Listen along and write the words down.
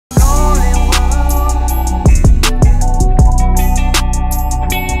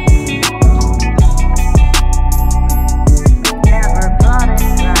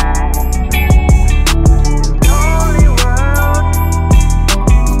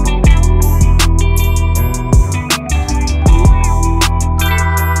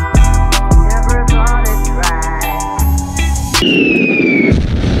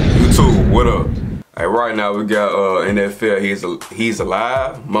we got NFL he's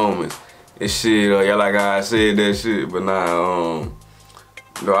alive moments. This shit, y'all like how I said that shit, but nah,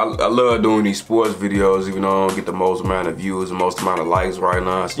 you know, I love doing these sports videos, even though I don't get the most amount of views, the most amount of likes right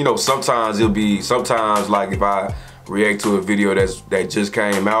now. So, you know, sometimes like if I react to a video that just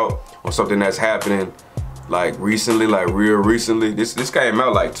came out or something that's happening like recently, like real recently. This came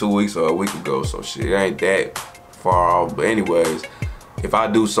out like 2 weeks or a week ago, so shit, it ain't that far off. But anyways, if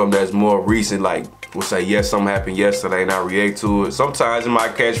I do something that's more recent, like we'll say yes, something happened yesterday and I react to it, sometimes it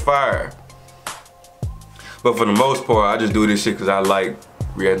might catch fire. But for the most part, I just do this shit because I like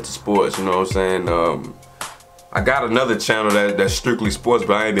reacting to sports, you know what I'm saying? I got another channel that's strictly sports,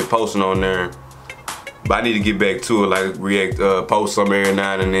 but I ain't been posting on there. But I need to get back to it, like post some every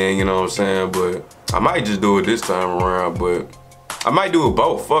now and then, you know what I'm saying? But I might just do it this time around, but I might do it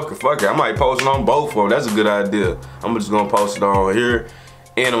both. Fuck it. I might post it on both of them. That's a good idea. I'm just gonna post it on here,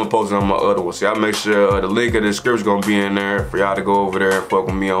 and I'm gonna post it on my other one. So y'all make sure the link in the description gonna be in there for y'all to go over there and fuck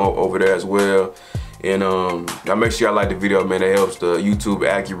with me over there as well. And y'all make sure y'all like the video, man. That helps the YouTube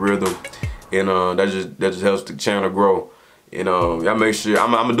algorithm, and that just helps the channel grow. And y'all make sure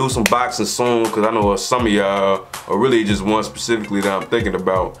I'm gonna do some boxing soon, cause I know some of y'all, or really just one specifically that I'm thinking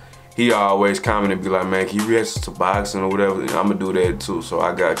about, he always comment and be like, man, can you react to boxing or whatever? And I'm gonna do that too. So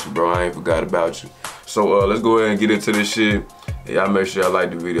I got you, bro. I ain't forgot about you. So let's go ahead and get into this shit. And y'all make sure y'all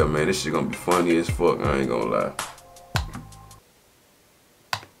like the video, man. This shit gonna be funny as fuck. I ain't gonna lie.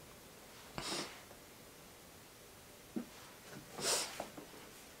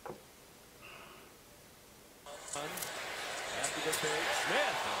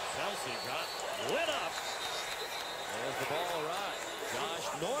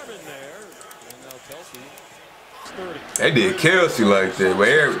 They did Kelsey like that, but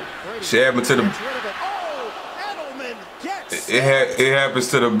shit happened to the. It happens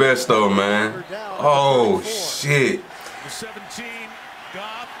to the best though, man. Oh shit.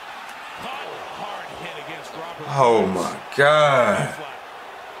 Oh my God.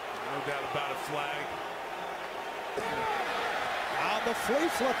 The flea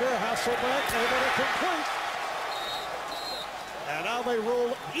flicker, Hasselbeck able to complete. And now they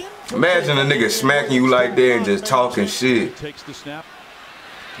roll into. Imagine a nigga smacking you like that and just talking shit. Takes the snap.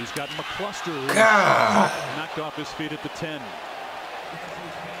 He's got McCluster. God. Knocked off his feet at the 10.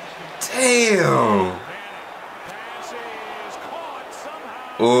 Damn.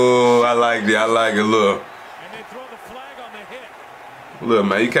 Oh, I like it. I like it. Look. Look,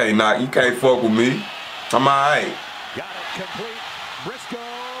 man, you can't fuck with me. I'm alright. Got it complete. Briscoe.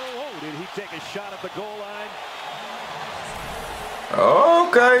 Oh, did he take a shot at the goal line?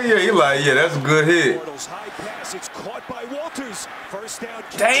 Okay, yeah, he like, yeah, that's a good hit. It's caught by Walters. First down.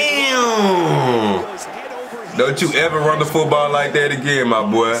 Damn! Don't you ever run the football like that again, my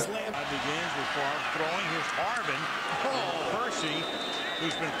boy.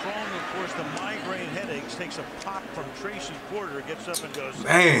 Who's been prone, of course, to migraine headaches, takes a pop from Tracy Porter, gets up and goes.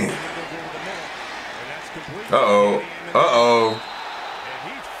 Man. Uh-oh.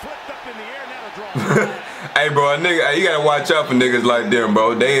 Hey, bro, nigga, you gotta watch out for niggas like them,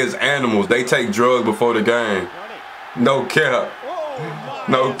 bro. They is animals. They take drugs before the game. No cap.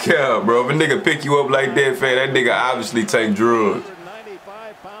 No cap, bro. If a nigga pick you up like that, fam, that nigga obviously take drugs.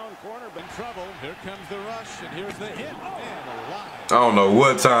 I don't know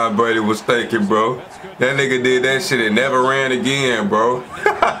what time Brady was thinking, bro. That nigga did that shit and never ran again, bro.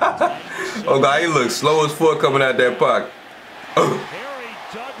 Oh, God, he looks slow as fuck coming out that pocket.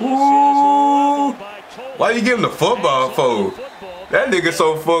 Ooh. Why you give him the football for? That nigga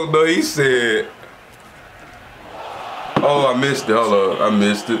so fucked though, he said. Oh, I missed it. Hold up. I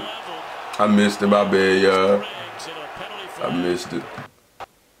missed it. My bad, y'all. I missed it.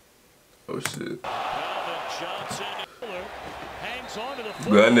 Oh, shit.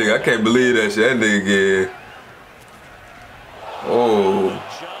 That nigga, I can't believe that shit. That nigga, yeah. Oh.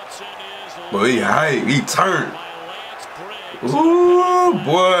 Boy, he hype. He turned. Ooh,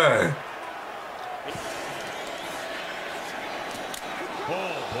 boy.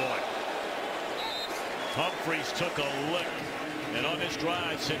 Oh, boy. Humphreys took a lick. And on his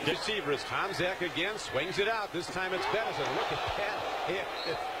drive, receivers. Hamzak again swings it out. This time it's Benison. Look at that.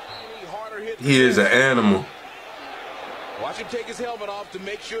 He is an animal. Watch him take his helmet off to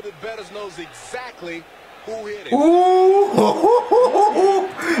make sure that Bettis knows exactly who hit him. Ooh.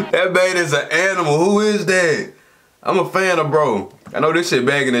 That man is an animal. Who is that? I'm a fan of bro. I know this shit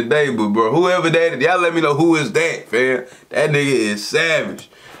back in the day, but bro, whoever that is, y'all let me know who is that, fam. That nigga is savage.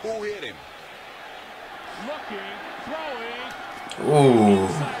 Who hit him? Ooh.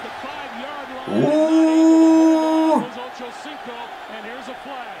 Ooh.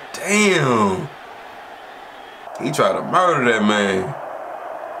 Damn. He tried to murder that man.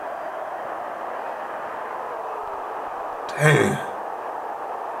 Damn.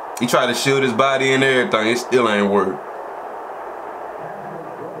 He tried to shield his body and everything. It still ain't work.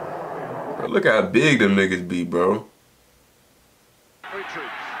 Bro, look how big them niggas be, bro.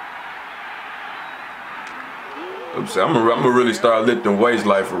 I'm gonna really start lifting weights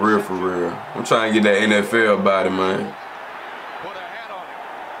like for real, for real. I'm trying to get that NFL body, man.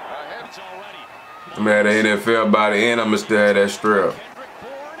 I'm gonna have that NFL body and I'm gonna still have that strap.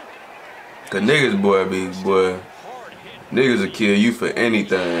 Cause niggas, boy, niggas will kill you for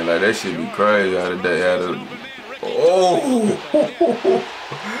anything. Like, that shit be crazy out of that. Oh,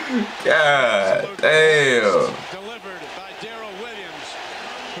 God damn.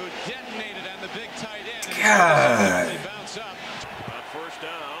 God.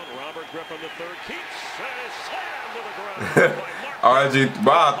 RG,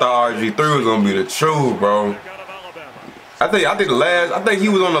 bro, I thought RG3 was gonna be the truth, bro. I think he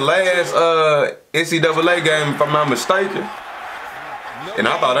was on the last NCAA game, if I'm not mistaken. And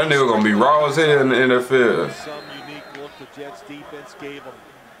I thought that nigga was gonna be raw as hell in the NFL. Some unique look the Jets defense gave him.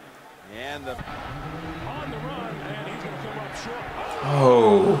 And the on the run, and he's gonna come up short.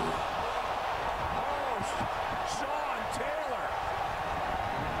 Oh.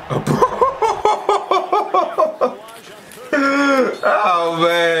 Oh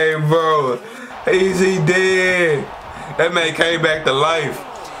man, bro, he dead. That man came back to life.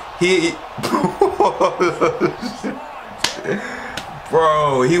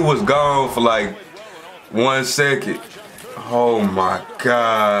 Bro, he was gone for like 1 second. Oh my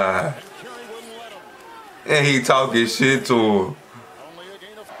God. And he talking shit to him.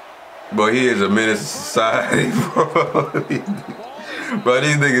 But he is a menace to society, bro. Bro,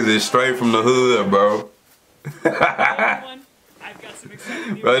 these niggas is straight from the hood, bro.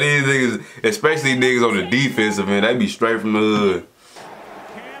 Bro, these niggas, especially niggas on the defensive end, they be straight from the hood.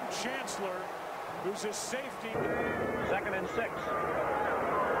 Cam Chancellor, who's his safety. 2nd and 6.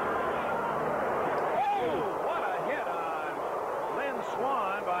 Oh, what a hit on Lynn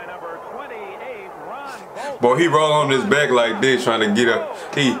Swan by number 28, Ron Bolton. Boy, he roll on his back like this, trying to get up.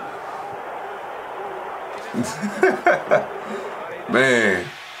 Man.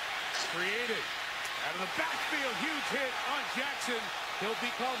 Created out of the backfield, huge hit on Jackson. He'll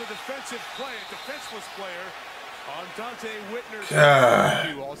be called a defensive play, a defenseless player on Dante Whitner's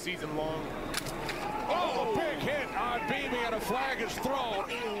all season long. Oh, a big hit on Beebe and a flag is thrown.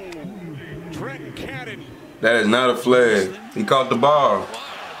 Trent Cannon. That is not a flag. He caught the ball.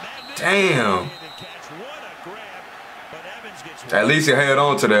 Damn. At least he held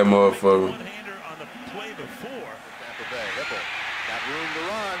on to that motherfucker. Got room to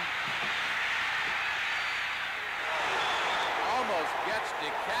run. Almost gets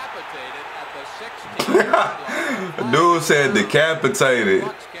decapitated at the 16. Dude said decapitated.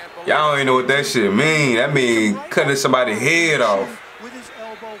 Y'all don't even know what that shit mean. That mean cutting somebody's head off. With his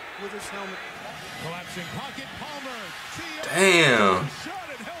elbow, with his helmet. Collapsing pocket, Palmer. Damn. Shot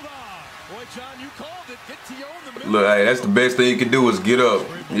it, held on. Boy, John, you called it. Get to in the middle. Look, hey, that's the best thing you can do is get up.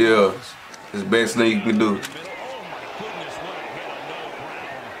 Yeah. That's the best thing you can do.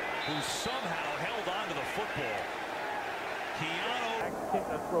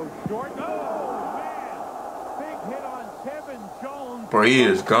 Bro, he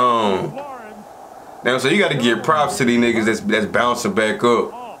is gone. Now, so you got to give props to these niggas that's bouncing back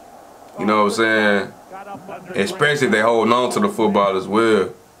up. You know what I'm saying? Especially if they holding on to the football as well.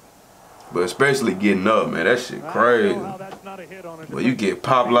 But especially getting up, man, that shit crazy. But you get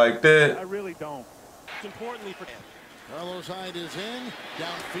popped like that. I really don't. Importantly for Carlos Hyde is in.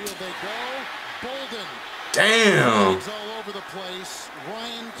 Downfield they go. Bolden. Damn. All over the place.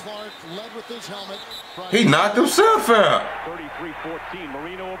 Ryan Clark led with his helmet. He knocked himself out. 33-14.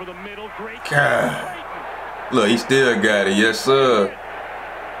 Marino over the middle. Great. God. Look, he still got it. Yes, sir.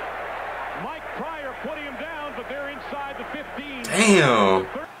 Mike Pryor putting him down, but they're inside the 15. Damn.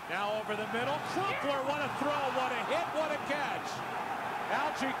 Now over the middle. Crumpler, what a throw, what a hit, what a catch.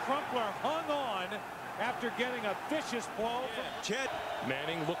 Algie Crumpler hung on after getting a vicious blow from Chet.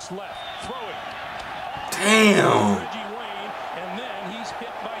 Manning looks left, throw it. Damn. And then he's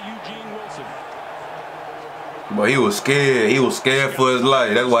hit by Eugene Wilson. Boy, he was scared. He was scared for his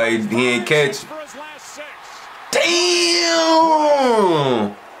life. That's why he ain't catch it. Damn.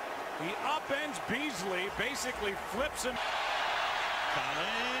 He upends Beasley, basically flips him.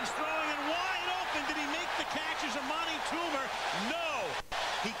 Collins throwing it wide open. Did he make the catch as Amani Toomer? No.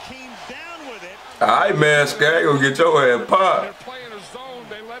 He came down with it. All right, man, Sky, gonna get your ass popped. They're playing a zone.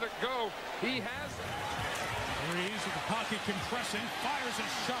 They let it go. He has it. Breeze with the pocket compressing, fires a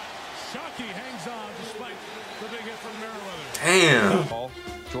shot. Shockey hangs on despite the big hit from Maryland. Damn.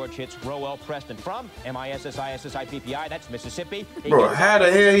 George hits Rowell Preston from MISSI that's Mississippi. Bro, how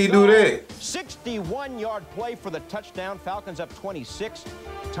the hell he do that? 61-yard play for the touchdown. Falcons up 26.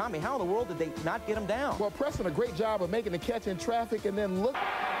 Tommy, how in the world did they not get him down? Well, Preston, a great job of making the catch in traffic and then look.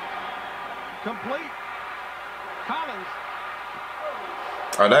 Complete. Collins.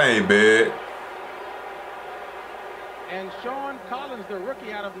 Oh, that ain't bad. And Sean Collins, the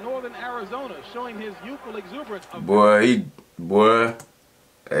rookie out of Northern Arizona, showing his youthful exuberance. Boy,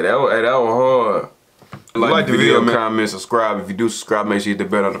 hey, that was hard. Like the video, comment, subscribe. If you do subscribe, make sure you hit the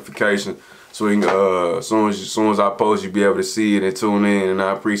bell notification so we can, as soon as I post, you'll be able to see it and tune in. And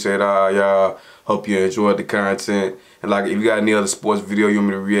I appreciate all y'all. Hope you enjoyed the content. And like, if you got any other sports video you want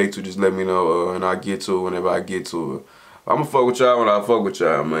me to react to, just let me know, and I'll get to it whenever I get to it. I'm gonna fuck with y'all when I fuck with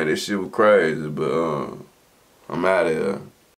y'all, man. This shit was crazy, but I'm out of here.